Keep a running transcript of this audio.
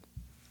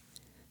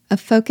A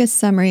focused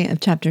summary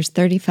of chapters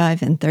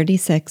 35 and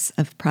 36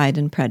 of Pride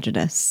and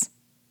Prejudice.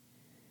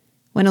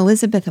 When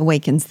Elizabeth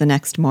awakens the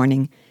next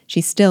morning, she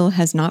still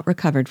has not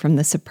recovered from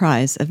the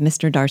surprise of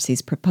Mr.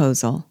 Darcy's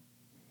proposal.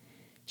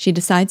 She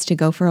decides to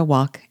go for a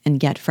walk and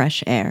get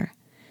fresh air,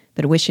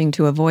 but wishing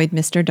to avoid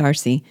Mr.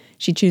 Darcy,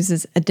 she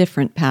chooses a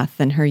different path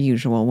than her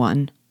usual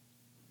one.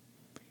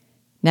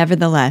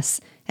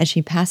 Nevertheless, as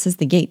she passes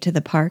the gate to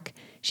the park,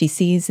 she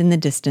sees in the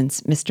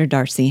distance Mr.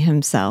 Darcy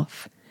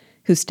himself,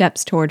 who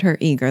steps toward her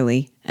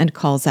eagerly and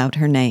calls out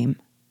her name.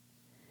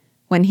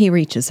 When he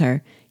reaches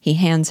her, he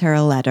hands her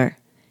a letter,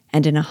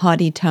 and in a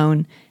haughty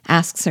tone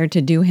asks her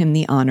to do him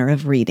the honor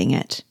of reading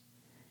it.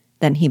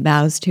 Then he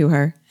bows to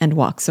her and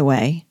walks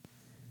away.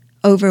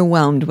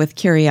 Overwhelmed with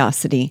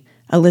curiosity,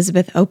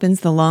 Elizabeth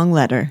opens the long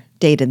letter,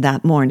 dated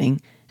that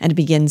morning, and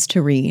begins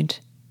to read.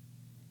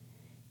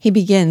 He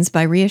begins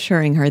by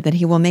reassuring her that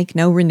he will make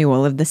no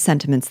renewal of the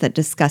sentiments that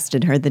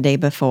disgusted her the day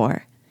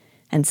before,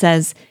 and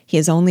says he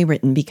has only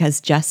written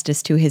because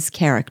justice to his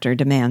character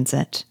demands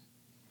it.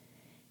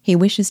 He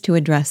wishes to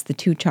address the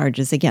two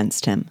charges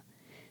against him,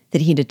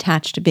 that he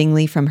detached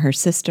Bingley from her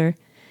sister,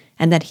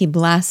 and that he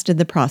blasted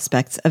the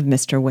prospects of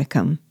Mr.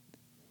 Wickham.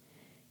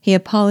 He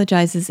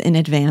apologizes in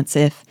advance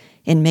if,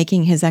 in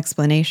making his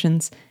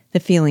explanations, the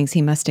feelings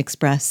he must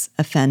express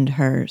offend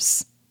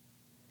hers.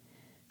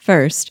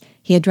 First,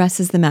 he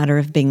addresses the matter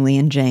of Bingley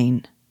and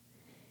Jane.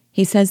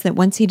 He says that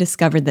once he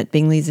discovered that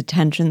Bingley's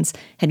attentions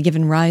had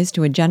given rise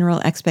to a general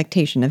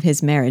expectation of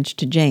his marriage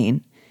to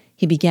Jane,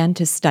 he began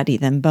to study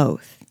them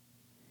both.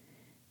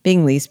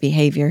 Bingley's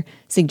behavior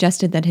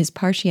suggested that his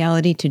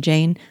partiality to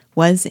Jane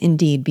was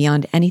indeed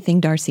beyond anything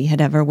Darcy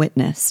had ever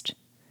witnessed.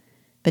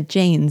 But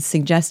Jane's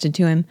suggested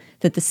to him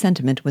that the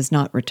sentiment was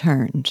not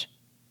returned.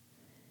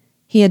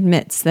 He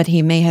admits that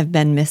he may have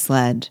been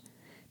misled,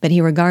 but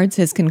he regards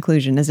his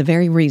conclusion as a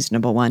very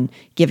reasonable one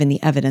given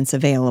the evidence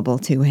available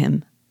to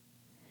him.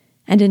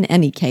 And in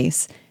any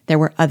case, there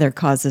were other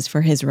causes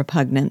for his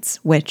repugnance,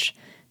 which,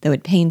 though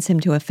it pains him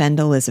to offend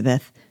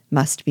Elizabeth,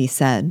 must be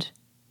said.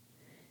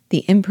 The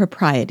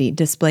impropriety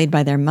displayed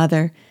by their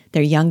mother,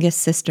 their youngest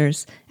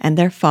sisters, and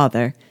their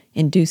father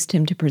induced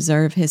him to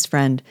preserve his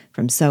friend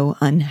from so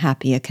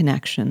unhappy a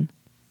connection.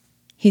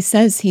 He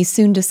says he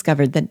soon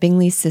discovered that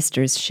Bingley's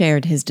sisters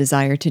shared his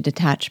desire to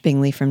detach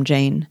Bingley from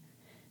Jane.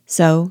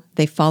 So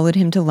they followed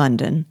him to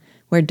London,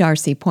 where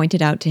Darcy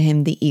pointed out to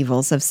him the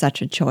evils of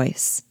such a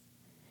choice.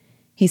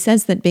 He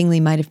says that Bingley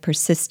might have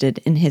persisted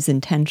in his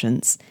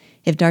intentions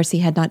if Darcy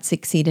had not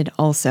succeeded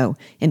also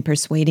in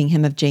persuading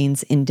him of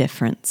Jane's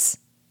indifference.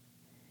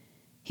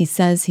 He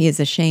says he is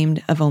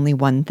ashamed of only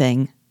one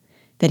thing,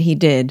 that he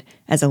did,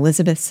 as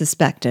Elizabeth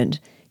suspected,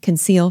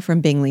 conceal from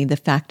Bingley the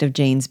fact of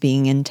Jane's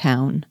being in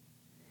town.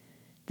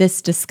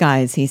 This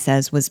disguise, he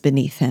says, was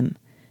beneath him,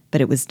 but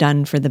it was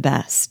done for the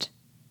best.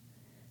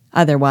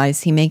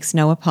 Otherwise, he makes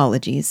no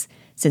apologies,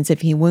 since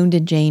if he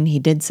wounded Jane, he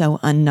did so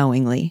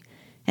unknowingly,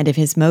 and if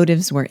his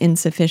motives were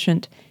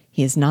insufficient,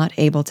 he is not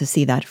able to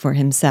see that for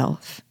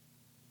himself.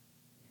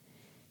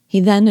 He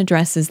then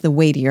addresses the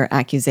weightier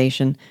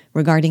accusation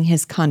regarding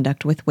his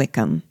conduct with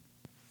Wickham.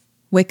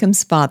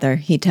 Wickham's father,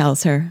 he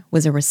tells her,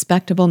 was a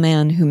respectable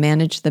man who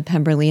managed the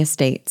Pemberley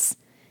estates,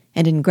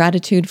 and in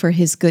gratitude for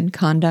his good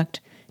conduct,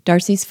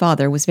 Darcy's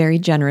father was very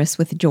generous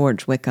with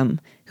George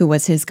Wickham, who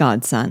was his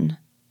godson.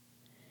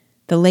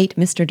 The late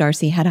Mr.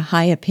 Darcy had a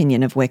high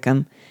opinion of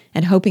Wickham,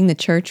 and hoping the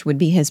church would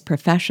be his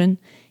profession,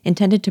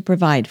 intended to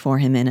provide for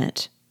him in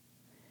it.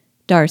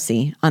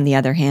 Darcy, on the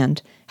other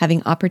hand,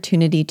 having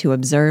opportunity to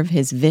observe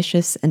his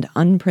vicious and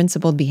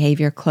unprincipled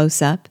behavior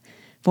close up,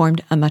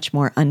 formed a much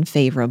more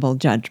unfavorable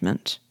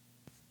judgment.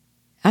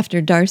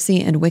 After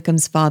Darcy and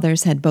Wickham's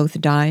fathers had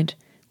both died,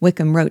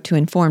 Wickham wrote to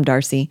inform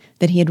Darcy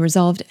that he had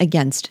resolved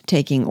against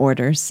taking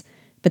orders,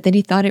 but that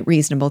he thought it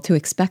reasonable to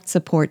expect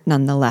support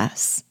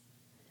nonetheless.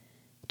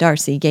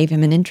 Darcy gave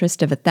him an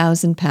interest of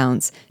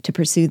 £1,000 to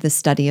pursue the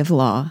study of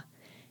law,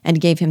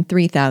 and gave him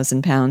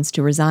 £3,000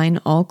 to resign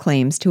all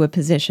claims to a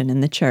position in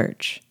the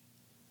church.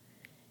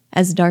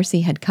 As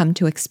Darcy had come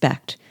to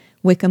expect,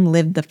 Wickham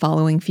lived the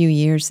following few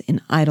years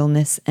in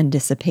idleness and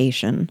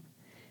dissipation,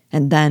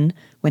 and then,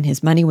 when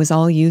his money was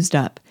all used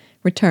up,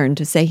 returned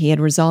to say he had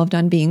resolved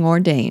on being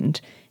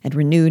ordained, and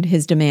renewed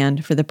his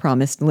demand for the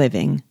promised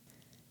living.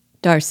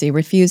 Darcy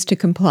refused to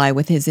comply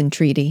with his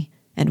entreaty,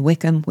 and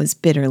Wickham was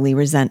bitterly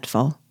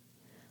resentful.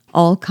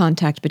 All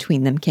contact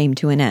between them came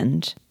to an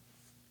end.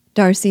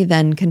 Darcy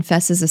then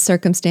confesses a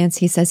circumstance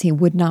he says he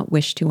would not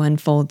wish to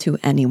unfold to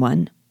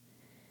anyone.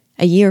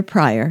 A year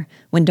prior,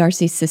 when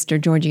Darcy's sister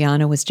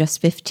Georgiana was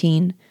just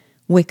 15,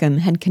 Wickham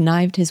had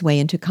connived his way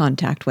into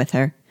contact with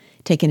her,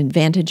 taken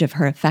advantage of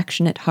her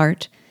affectionate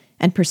heart,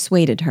 and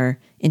persuaded her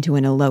into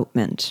an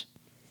elopement.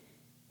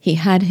 He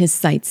had his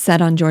sights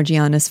set on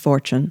Georgiana's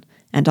fortune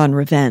and on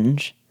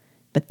revenge,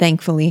 but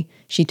thankfully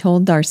she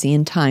told Darcy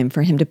in time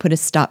for him to put a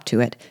stop to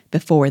it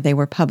before they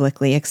were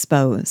publicly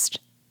exposed.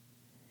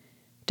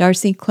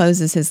 Darcy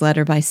closes his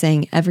letter by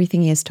saying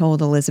everything he has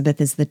told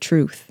Elizabeth is the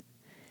truth,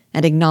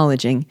 and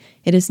acknowledging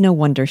it is no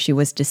wonder she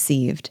was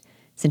deceived,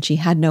 since she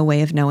had no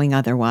way of knowing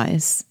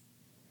otherwise.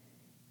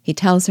 He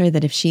tells her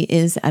that if she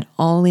is at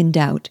all in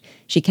doubt,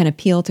 she can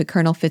appeal to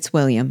Colonel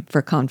Fitzwilliam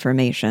for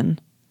confirmation.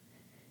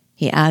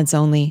 He adds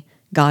only,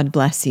 "God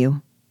bless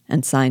you,"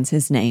 and signs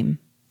his name.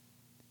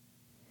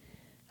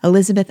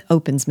 Elizabeth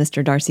opens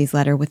Mr. Darcy's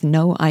letter with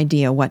no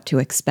idea what to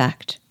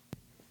expect.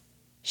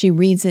 She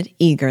reads it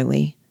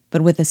eagerly,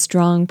 but with a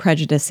strong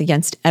prejudice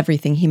against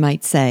everything he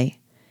might say,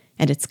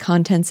 and its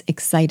contents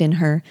excite in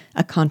her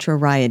a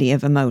contrariety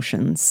of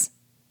emotions.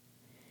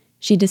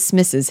 She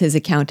dismisses his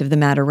account of the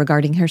matter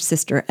regarding her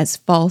sister as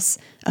false,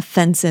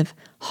 offensive,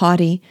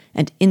 haughty,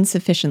 and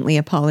insufficiently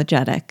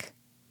apologetic.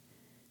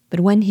 But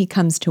when he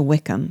comes to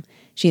Wickham,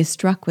 she is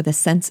struck with a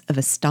sense of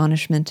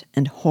astonishment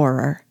and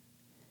horror.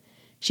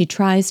 She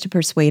tries to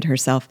persuade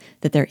herself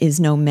that there is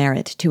no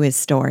merit to his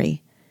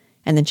story,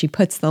 and then she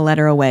puts the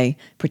letter away,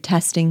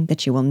 protesting that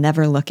she will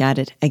never look at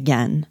it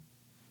again.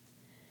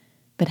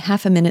 But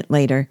half a minute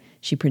later,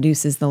 she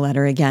produces the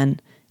letter again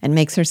and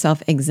makes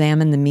herself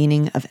examine the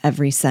meaning of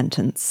every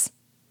sentence.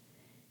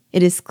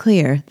 It is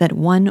clear that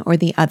one or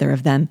the other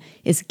of them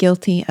is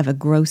guilty of a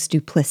gross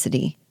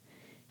duplicity,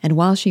 and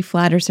while she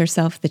flatters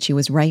herself that she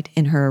was right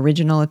in her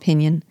original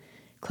opinion,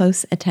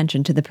 close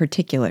attention to the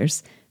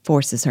particulars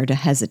forces her to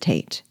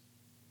hesitate.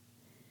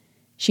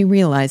 She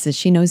realizes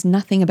she knows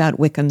nothing about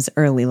Wickham's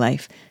early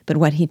life but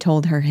what he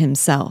told her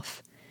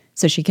himself,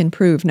 so she can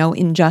prove no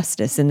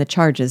injustice in the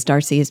charges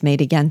Darcy has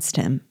made against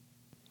him.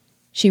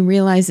 She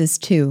realizes,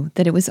 too,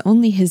 that it was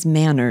only his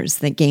manners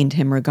that gained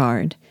him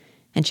regard,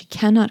 and she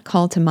cannot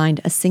call to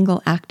mind a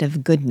single act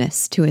of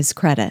goodness to his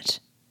credit.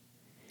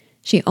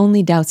 She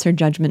only doubts her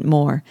judgment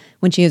more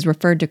when she is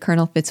referred to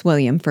Colonel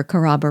Fitzwilliam for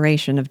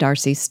corroboration of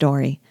Darcy's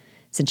story,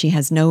 since she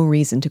has no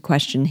reason to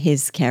question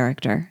his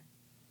character.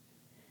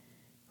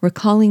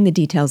 Recalling the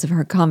details of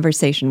her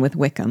conversation with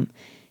Wickham,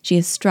 she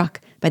is struck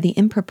by the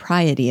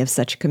impropriety of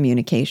such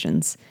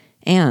communications,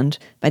 and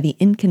by the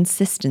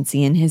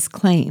inconsistency in his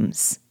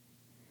claims.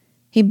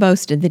 He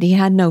boasted that he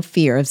had no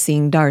fear of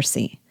seeing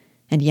Darcy,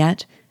 and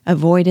yet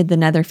avoided the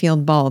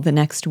Netherfield ball the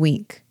next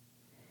week.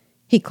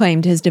 He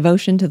claimed his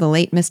devotion to the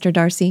late Mr.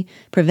 Darcy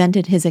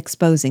prevented his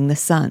exposing the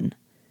son,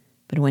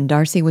 but when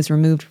Darcy was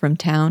removed from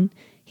town,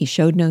 he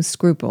showed no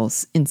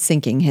scruples in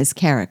sinking his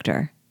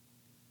character.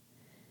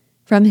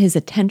 From his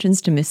attentions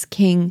to Miss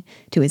King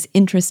to his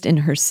interest in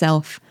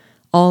herself,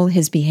 all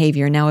his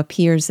behavior now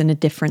appears in a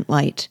different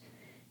light,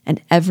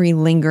 and every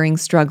lingering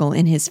struggle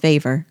in his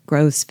favor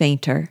grows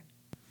fainter.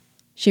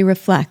 She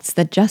reflects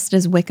that just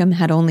as Wickham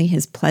had only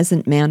his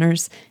pleasant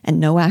manners and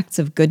no acts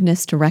of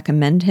goodness to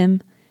recommend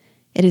him,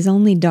 it is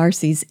only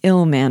Darcy's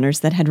ill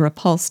manners that had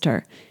repulsed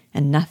her,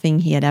 and nothing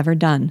he had ever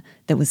done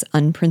that was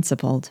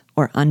unprincipled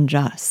or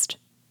unjust.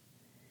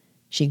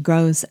 She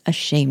grows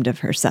ashamed of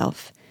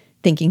herself,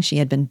 thinking she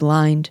had been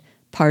blind,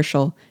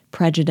 partial,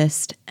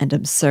 prejudiced, and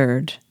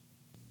absurd.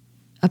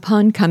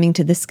 Upon coming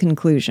to this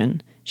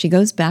conclusion, she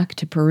goes back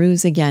to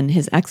peruse again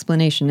his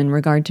explanation in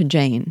regard to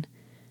Jane,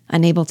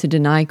 unable to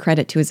deny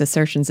credit to his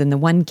assertions in the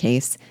one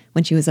case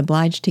when she was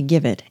obliged to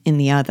give it in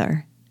the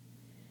other.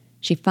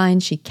 She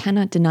finds she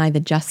cannot deny the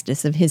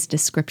justice of his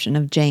description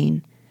of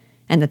Jane,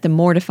 and that the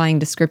mortifying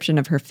description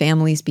of her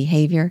family's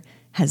behavior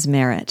has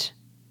merit.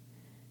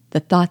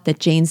 The thought that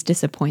Jane's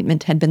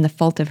disappointment had been the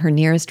fault of her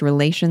nearest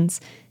relations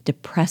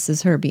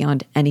depresses her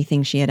beyond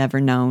anything she had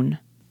ever known.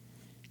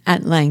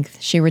 At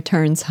length she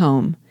returns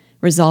home,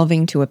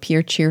 resolving to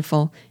appear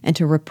cheerful and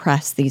to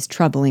repress these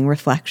troubling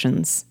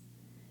reflections.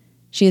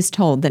 She is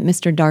told that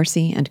Mr.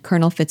 Darcy and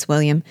Colonel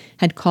Fitzwilliam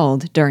had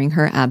called during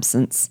her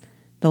absence,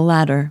 the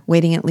latter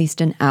waiting at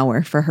least an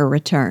hour for her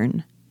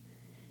return.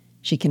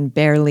 She can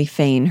barely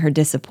feign her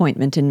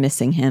disappointment in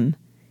missing him.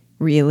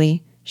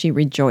 Really, she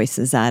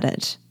rejoices at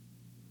it.